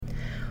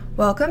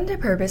Welcome to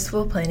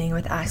Purposeful Planning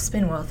with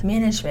Aspen Wealth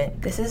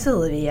Management. This is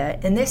Olivia,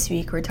 and this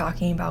week we're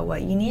talking about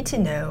what you need to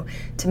know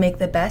to make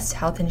the best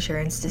health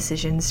insurance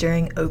decisions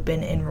during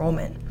open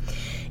enrollment.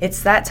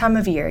 It's that time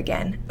of year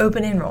again,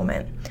 open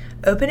enrollment.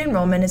 Open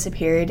enrollment is a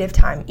period of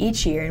time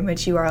each year in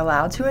which you are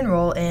allowed to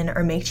enroll in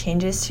or make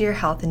changes to your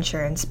health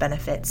insurance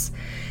benefits.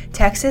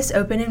 Texas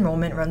open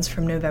enrollment runs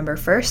from November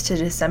 1st to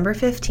December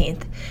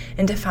 15th,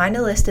 and to find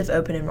a list of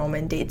open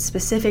enrollment dates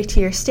specific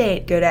to your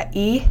state, go to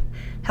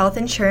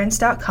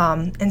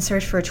ehealthinsurance.com and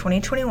search for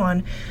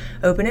 2021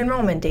 open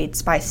enrollment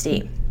dates by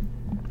state.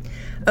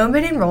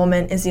 Open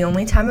enrollment is the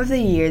only time of the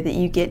year that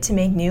you get to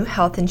make new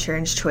health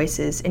insurance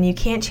choices, and you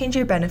can't change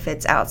your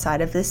benefits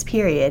outside of this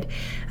period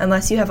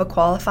unless you have a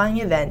qualifying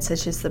event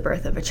such as the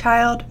birth of a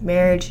child,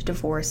 marriage,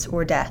 divorce,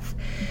 or death.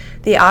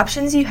 The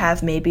options you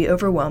have may be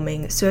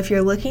overwhelming, so if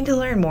you're looking to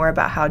learn more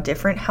about how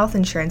different health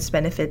insurance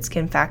benefits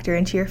can factor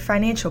into your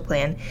financial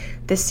plan,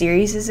 this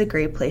series is a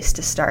great place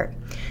to start.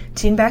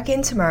 Tune back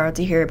in tomorrow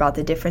to hear about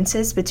the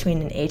differences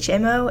between an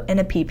HMO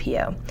and a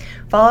PPO.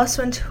 Follow us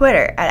on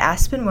Twitter at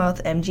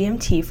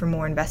AspenWealthMGMT for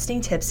more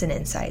investing tips and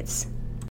insights.